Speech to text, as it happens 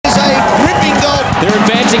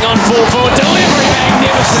full forward delivery,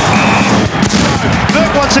 magnificent.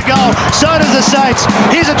 Burke wants a goal, so does the Saints.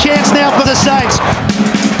 Here's a chance now for the Saints.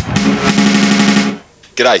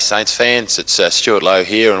 G'day Saints fans, it's Stewart Loewe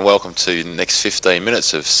here and welcome to the next 15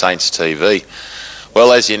 minutes of Saints TV.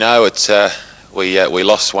 Well, as you know, we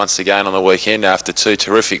lost once again on the weekend after two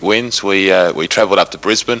terrific wins. We travelled up to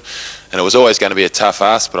Brisbane and it was always going to be a tough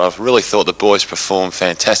ask, but I really thought the boys performed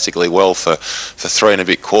fantastically well for 3 and a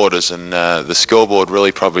bit quarters, and the scoreboard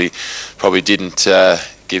really probably didn't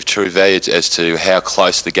give true value as to how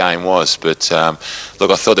close the game was. But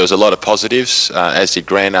look, I thought there was a lot of positives, as did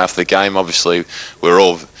Grant after the game. Obviously, we were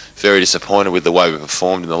all very disappointed with the way we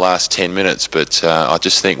performed in the last 10 minutes, but I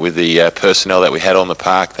just think with the personnel that we had on the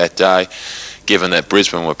park that day, given that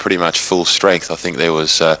Brisbane were pretty much full strength, I think there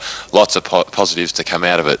was lots of positives to come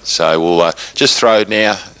out of it. So we'll just throw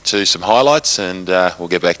now to some highlights and we'll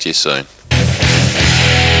get back to you soon.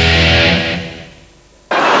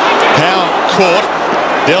 Powell caught.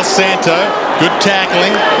 Del Santo, good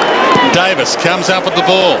tackling. Davis comes up with the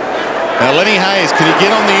ball. Now Lenny Hayes, can he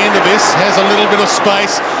get on the end of this? Has a little bit of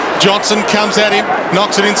space. Johnson comes at him,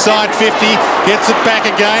 knocks it inside 50, gets it back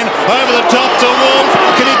again, over the top to Wolf.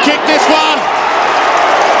 Can he kick this one?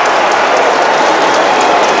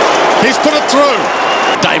 He's put it through.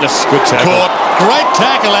 Davis, good tackle. Caught. Great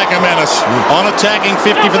tackle, Ackermanis. On attacking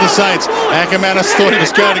 50 for the Saints. Ackermanis thought he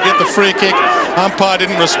was going to get the free kick. Umpire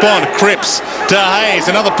didn't respond. Cripps to Hayes.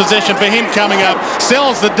 Another possession for him coming up.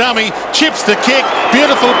 Sells the dummy. Chips the kick.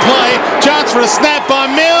 Beautiful play. Chance for a snap by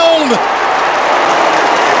Milne.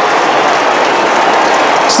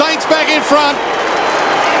 Saints back in front.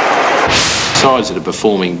 Sides that are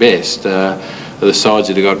performing best are the sides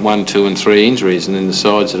that have got 1, 2 and 3 injuries, and then the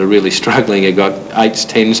sides that are really struggling have got 8s,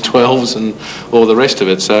 10s, 12s and all the rest of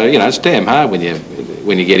it. So, you know, it's damn hard when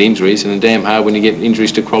you get injuries, and damn hard when you get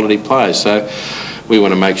injuries to quality players. So we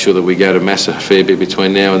want to make sure that we go to mass a fair bit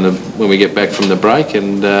between now and when we get back from the break,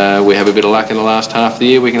 and we have a bit of luck in the last half of the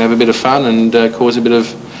year. We can have a bit of fun and cause a bit of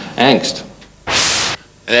angst.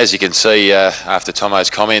 And as you can see after Tomo's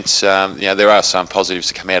comments, you know, there are some positives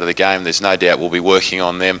to come out of the game. There's no doubt we'll be working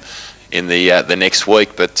on them in the next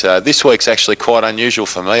week, but this week's actually quite unusual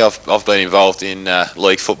for me. I've been involved in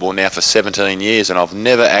league football now for 17 years, and I've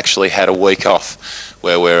never actually had a week off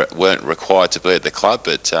where we weren't required to be at the club,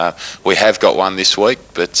 but we have got one this week.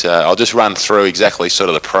 But I'll just run through exactly sort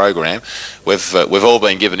of the program. We've all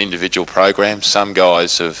been given individual programs. Some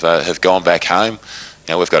guys have gone back home.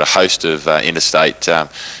 You know, we've got a host of interstate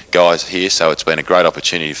guys here, so it's been a great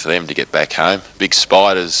opportunity for them to get back home. Big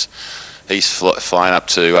Spiders, he's flown up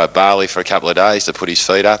to Bali for a couple of days to put his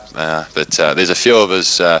feet up, but there's a few of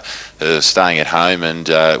us who are staying at home, and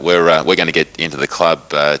we're going to get into the club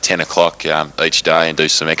 10 o'clock each day and do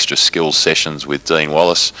some extra skills sessions with Dean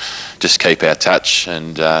Wallace. Just keep our touch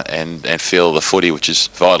and feel the footy, which is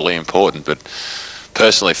vitally important. But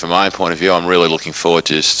personally, from my own point of view, I'm really looking forward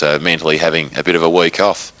to just mentally having a bit of a week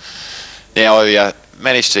off. Now, I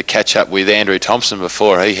managed to catch up with Andrew Thompson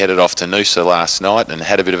before he headed off to Noosa last night and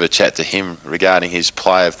had a bit of a chat to him regarding his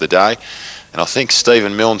play of the day. And I think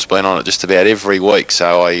Stephen Milne's been on it just about every week,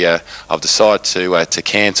 so I've decided to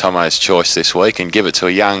can Tomo's choice this week and give it to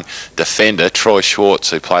a young defender, Troy Schwartz,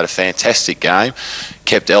 who played a fantastic game,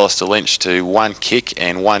 kept Alistair Lynch to 1 kick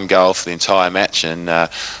and 1 goal for the entire match. And I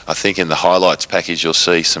think in the highlights package you'll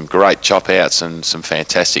see some great chop outs and some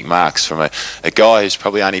fantastic marks from a guy who's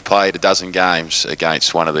probably only played a dozen games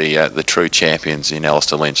against one of the true champions in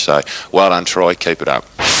Alistair Lynch. So well done, Troy, keep it up.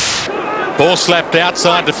 Ball slapped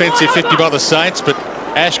outside defensive 50 by the Saints, but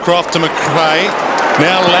Ashcroft to McRae.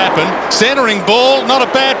 Now Lappin. Centering ball, not a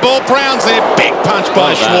bad ball. Brown's there. Big punch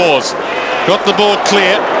by Schwartz. Got the ball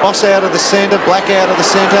clear. Voss out of the centre, Black out of the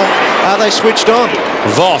centre. Are they switched on?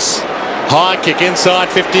 Voss. High kick inside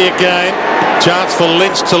 50 again. Chance for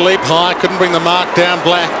Lynch to leap high. Couldn't bring the mark down.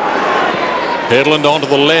 Black. Headland onto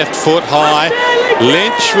the left foot high.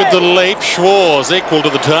 Lynch with the leap. Schwartz equal to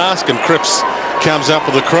the task, and Cripps comes up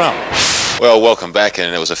with a crumb. Well, welcome back,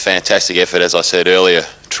 and it was a fantastic effort, as I said earlier.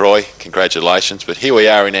 Troy, congratulations. But here we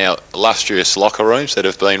are in our illustrious locker rooms that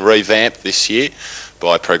have been revamped this year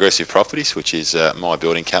by Progressive Properties, which is my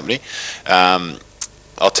building company.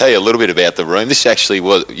 I'll tell you a little bit about the room. This actually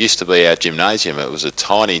used to be our gymnasium. It was a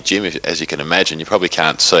tiny gym, as you can imagine. You probably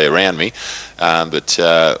can't see around me, but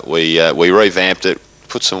we revamped it,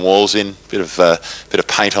 put some walls in, bit of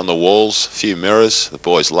paint on the walls, a few mirrors. The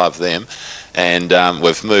boys love them. And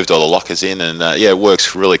we've moved all the lockers in, and yeah, it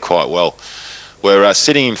works really quite well. We're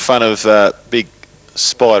sitting in front of big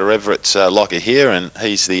Spider Everett's locker here, and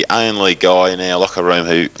he's the only guy in our locker room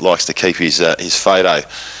who likes to keep his photo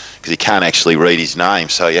he can't actually read his name,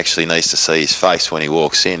 so he actually needs to see his face when he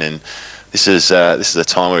walks in. And this is the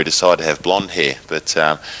time where he decided to have blonde hair. But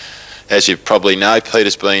as you probably know,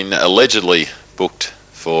 Peter's been allegedly booked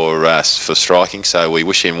for striking, so we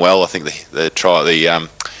wish him well. I think the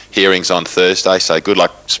hearing's on Thursday, so good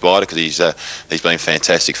luck, Spider, because he's been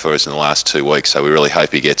fantastic for us in the last 2 weeks, so we really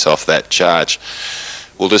hope he gets off that charge.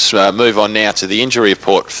 We'll just move on now to the injury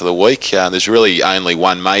report for the week. There's really only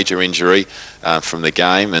one major injury from the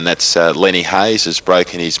game, and that's Lenny Hayes has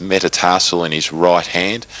broken his metatarsal in his right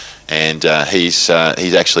hand, and he's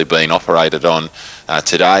actually been operated on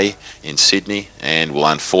today in Sydney, and will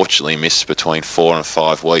unfortunately miss between 4 and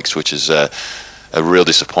 5 weeks, which is a real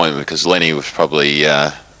disappointment, because Lenny was probably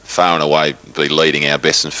far and away be leading our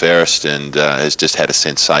best and fairest, and has just had a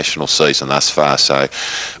sensational season thus far. So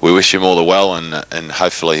we wish him all the well, and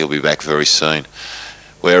hopefully he'll be back very soon.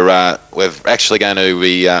 We're actually going to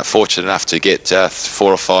be fortunate enough to get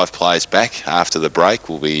 4 or 5 players back after the break.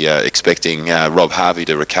 We'll be expecting Rob Harvey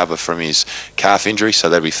to recover from his calf injury, so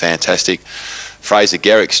that'll be fantastic. Fraser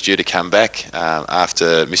Garrick's due to come back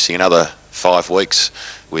after missing another 5 weeks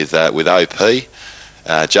with OP.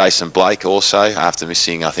 Jason Blake also, after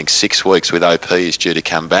missing I think 6 weeks with OP, is due to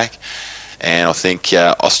come back. And I think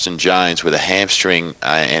Austin Jones with a hamstring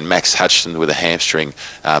and Max Hutchison with a hamstring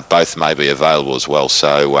both may be available as well.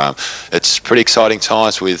 So it's pretty exciting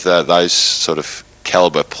times with those sort of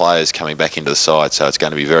calibre players coming back into the side, so it's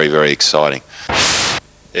going to be very, very exciting.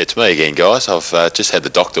 It's me again, guys. I've just had the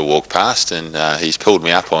doctor walk past, and he's pulled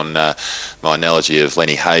me up on my analogy of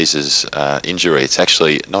Lenny Hayes' injury. It's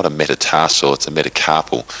actually not a metatarsal, it's a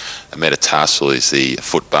metacarpal. A metatarsal is the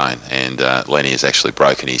foot bone, and Lenny has actually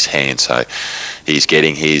broken his hand, so he's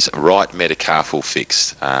getting his right metacarpal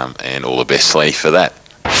fixed, and all the best, Lenny, for that.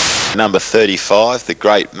 Number 35, the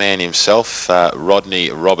great man himself,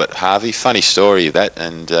 Robert Harvey. Funny story of that,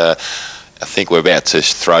 and I think we're about to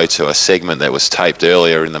throw to a segment that was taped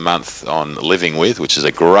earlier in the month on Living With, which is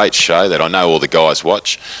a great show that I know all the guys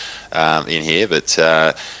watch in here. But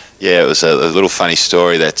yeah, it was a little funny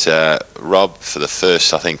story that Rob, for the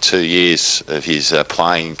first, I think, 2 years of his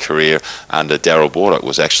playing career under Darryl Baldock,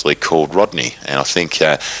 was actually called Rodney. And I think,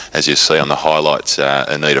 as you see on the highlights,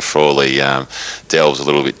 Anita Frawley delves a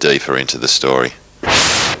little bit deeper into the story.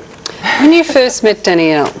 When you first met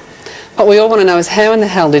Danielle, what we all want to know is how in the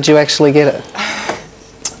hell did you actually get it?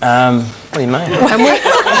 What do you mean?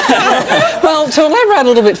 Well, to elaborate a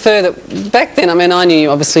little bit further, back then, I mean, I knew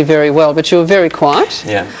you obviously very well, but you were very quiet.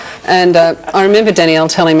 Yeah. And I remember Danielle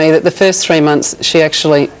telling me that the first 3 months she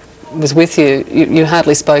actually was with you, you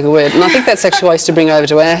hardly spoke a word. And I think that's actually why I used to bring her over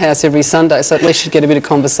to our house every Sunday, so at least she'd get a bit of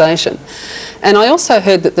conversation. And I also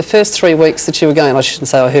heard that the first 3 weeks that you were going, I shouldn't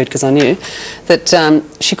say I heard because I knew, that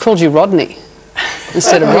she called you Rodney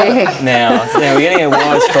instead of Robert. Now we're getting a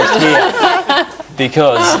wisecrack here,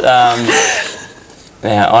 because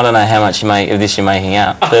now I don't know how much of this you're making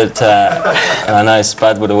up, but and I know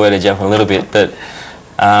Spud would have worded you up a little bit, but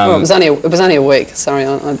well, it was only a week. Sorry.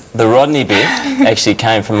 The Rodney bit actually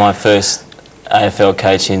came from my first AFL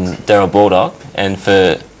coach in Darryl Baldock, and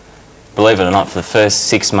believe it or not, for the first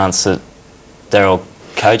 6 months that Darryl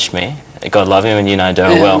coached me, God love him, and you know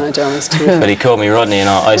Darryl well. I know Darryl, it's true. But he called me Rodney, and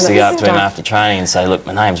I used to go up to him after training and say, "Look,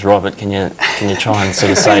 my name's Robert. Can you try and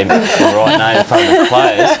sort of say the right name in front of the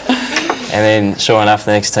players?" And then, sure enough,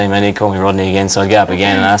 the next team, and he'd call me Rodney again. So I'd go up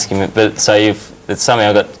again and ask him. But so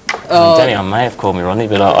somehow I got. Danny, I may have called me Rodney,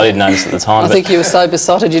 but I didn't notice at the time. I think you were so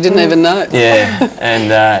besotted you didn't even know. Yeah,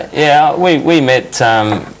 and yeah, we met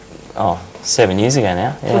 7 years ago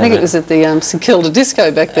now. Yeah, I think it was at the St Kilda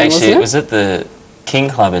Disco back then, actually, wasn't it? It was at the King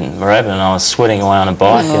Club in Moorabbin, and I was sweating away on a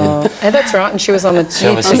bike. Oh, that's right, and she was on the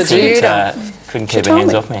couldn't keep her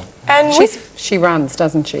hands off me. And she runs,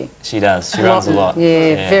 doesn't she? She does. She runs a lot.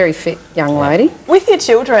 Yeah, very fit young lady. With your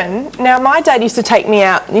children, now my dad used to take me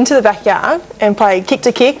out into the backyard and play kick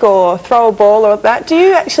to kick or throw a ball or that. Do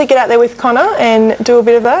you actually get out there with Connor and do a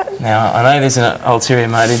bit of that? Now, I know there's an ulterior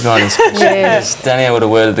motive behind this question. Yes. Danny would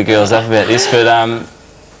have worded the girls up about this, but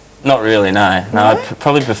not really, no. No, I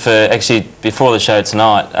probably prefer, actually, before the show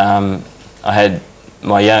tonight, I had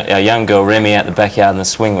our young girl Remy out the backyard in the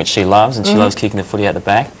swing, which she loves, and she loves kicking the footy out the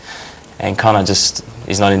back. And Connor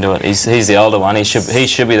he's not into it. He's the older one. He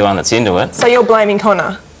should be the one that's into it. So you're blaming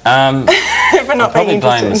Connor? For not probably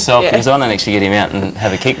blame myself, because I don't actually get him out and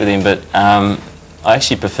have a kick with him, but I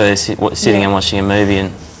actually prefer sitting and watching a movie.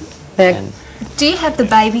 And do you have the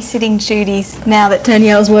babysitting duties now that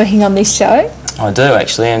Danielle's working on this show? I do,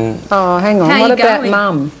 actually. And oh, hang on. What about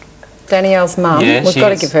Mum? Danielle's mum. Yeah, we've got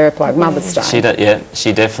to give her a plug. Mother's Day.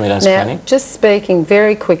 She definitely does now, plenty. Just speaking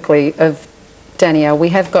very quickly of Danielle, we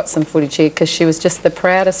have got some footage here because she was just the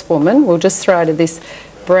proudest woman. We'll just throw to this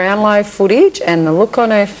Brownlow footage and the look on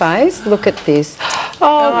her face. Look at this.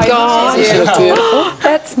 Oh, God. Beautiful.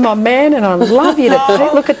 That's my man and I love you to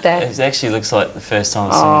pieces. Look at that. It actually looks like the first time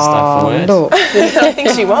I've seen stuff for words. Look. I think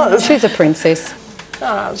she was. She's a princess.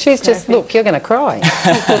 Oh, she's just, look, you're going to cry.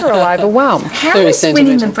 You're all overwhelmed. How has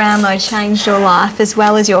winning the Brownlow changed your life as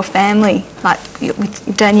well as your family, like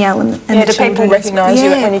with Danielle and the do people recognise you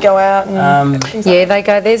when you go out? And yeah, they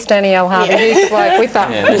go, there's Danielle Harvey, who's bloke with her.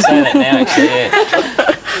 Yeah, they say that now, actually,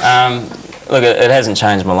 yeah. Look, it hasn't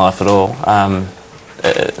changed my life at all.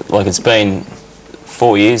 Like, it's been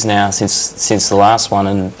 4 years now since the last one,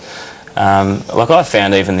 and like, I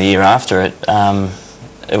found even the year after it,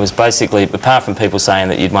 it was basically, apart from people saying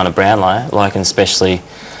that you'd won a Brownlow, like, and especially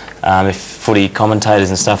if footy commentators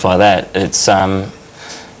and stuff like that,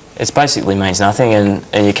 it's basically means nothing.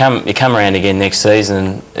 And you come around again next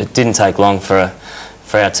season. It didn't take long for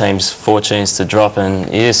our team's fortunes to drop, and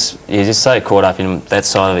you're just so caught up in that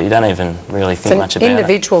side of it, you don't even really think much about it. It's an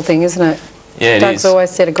individual thing, isn't it? Yeah, Doug's always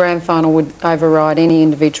said a grand final would override any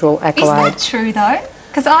individual accolade. Is that true though?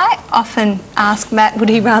 Because I often ask Matt, would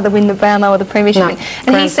he rather win the Brownlow or the Premiership? No,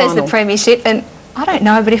 and he says the Premiership, and I don't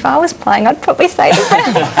know, but if I was playing, I'd probably say the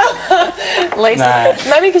Brownlow. Lisa,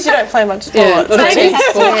 maybe because you don't play much sport.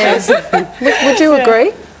 Yeah, would you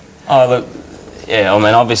agree? Oh, look, yeah, I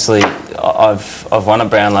mean, obviously, I've won a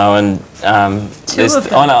Brownlow, and I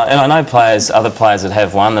know other players that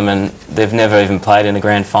have won them, and they've never even played in a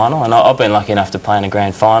grand final, and I've been lucky enough to play in a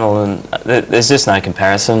grand final, and there's just no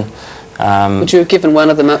comparison. Would you have given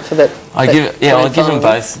one of them up for that? I'll give them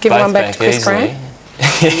both. Give one back back to Chris easily. Grant?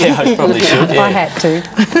 Yeah, I probably should. Yeah. I had to.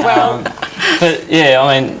 But yeah,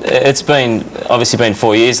 I mean, it's obviously been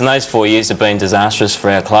 4 years, and those 4 years have been disastrous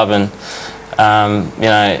for our club. And you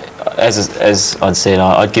know, as I'd said,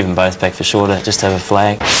 I'd give them both back for sure to just have a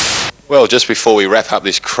flag. Well, just before we wrap up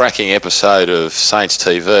this cracking episode of Saints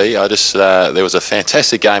TV, there was a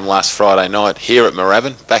fantastic game last Friday night here at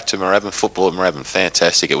Moorabbin. Back to Moorabbin, football at Moorabbin,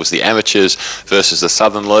 fantastic. It was the amateurs versus the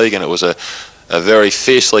Southern League, and it was a very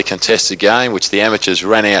fiercely contested game, which the amateurs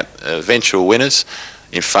ran out eventual winners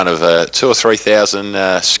in front of 2,000 or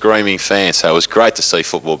 3,000 screaming fans. So it was great to see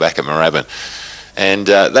football back at Moorabbin. And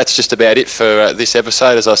that's just about it for this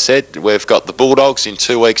episode. As I said, we've got the Bulldogs in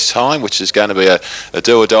 2 weeks' time, which is going to be a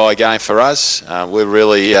do-or-die game for us. We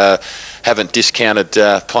really haven't discounted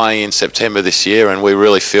playing in September this year, and we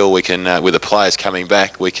really feel we can, with the players coming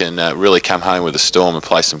back, we can really come home with a storm and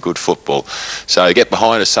play some good football. So get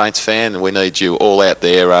behind a Saints fan, and we need you all out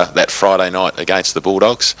there that Friday night against the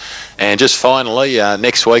Bulldogs. And just finally,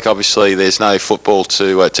 next week, obviously, there's no football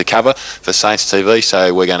to cover for Saints TV,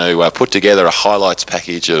 so we're going to put together a highlights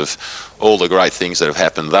package of all the great things that have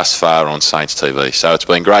happened thus far on Saints TV. So it's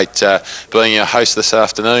been great being your host this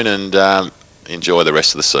afternoon, and enjoy the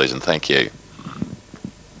rest of the season. Thank you.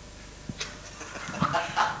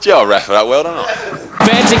 Gee, I'll wrap it up well, don't I?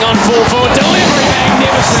 Advancing on full forward, delivery magnificent.